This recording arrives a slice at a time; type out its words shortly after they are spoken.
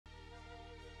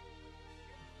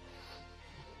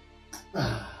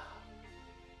Alright,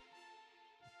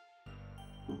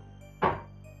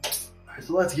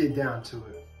 so let's get down to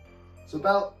it. So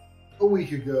about a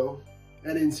week ago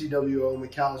at NCWO in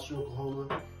McAlester,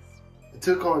 Oklahoma, I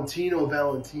took on Tino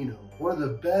Valentino, one of the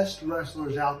best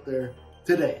wrestlers out there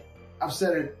today. I've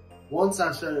said it once,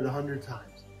 I've said it 100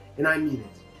 times, and I mean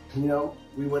it. You know,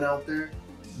 we went out there,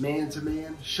 man to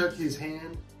man, shook his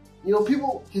hand. You know,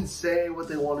 people can say what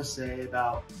they want to say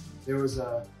about there was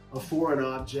a foreign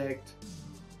object,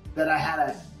 that I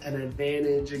had an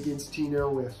advantage against Tino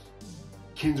with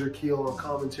Kinzer Keel on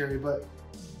commentary, but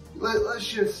let's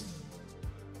just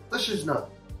not,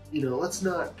 you know, let's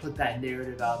not put that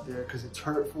narrative out there because it's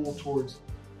hurtful towards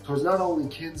not only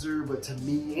Kinzer, but to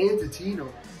me and to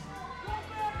Tino.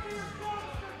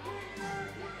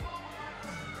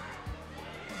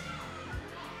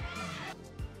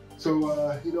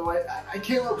 So, you know, I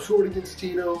came up short against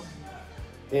Tino,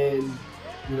 and,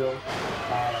 you know,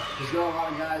 there's not a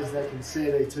lot of guys that can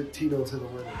say they took Tino to the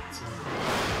limit. So,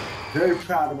 very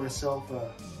proud of myself.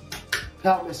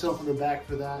 Pat myself on the back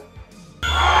for that.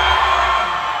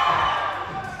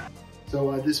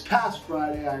 So, this past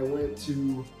Friday, I went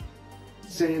to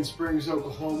Sand Springs,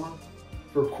 Oklahoma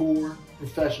for Core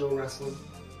Professional Wrestling.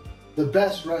 The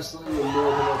best wrestling in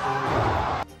Northern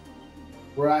Oklahoma,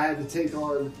 where I had to take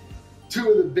on two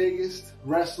of the biggest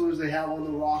wrestlers they have on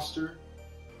the roster.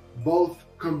 Both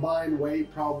combined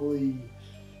weight probably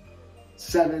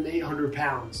 700-800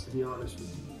 pounds, to be honest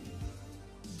with you.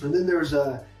 And then there's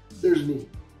me,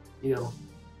 you know,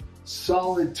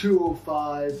 solid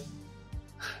 205,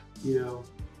 you know,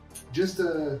 just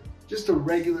a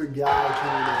regular guy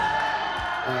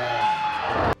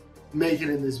trying to make it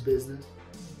in this business.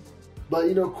 But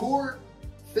you know, Core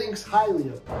thinks highly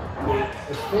of me. You know,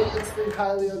 the fans think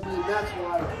highly of me, and that's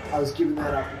why I was given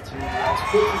that opportunity. I was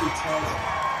put to the test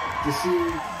to see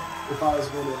if I was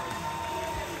going to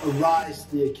rise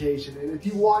to the occasion. And if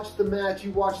you watch the match,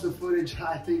 you watch the footage,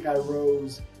 I think I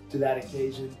rose to that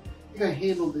occasion. I think I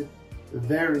handled it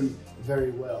very,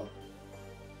 very well.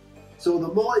 So the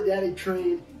Mullet Daddy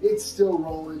train, it's still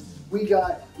rolling. We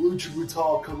got Lucha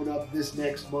Brutal coming up this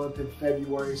next month in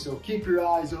February. So keep your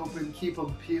eyes open, keep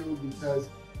them peeled, because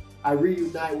I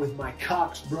reunite with my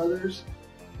Cox brothers,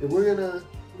 and we're gonna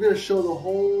show the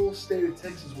whole state of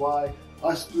Texas why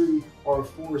us three are a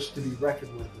force to be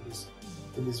reckoned with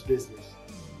in this business.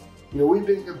 You know, we've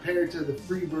been compared to the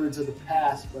Freebirds of the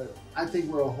past, but I think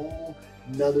we're a whole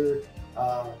nother,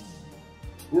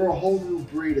 we're a whole new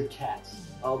breed of cats.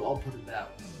 I'll put it that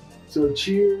way. So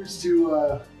cheers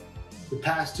to the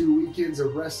past 2 weekends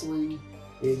of wrestling,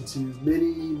 and to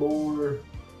many more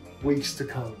weeks to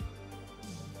come.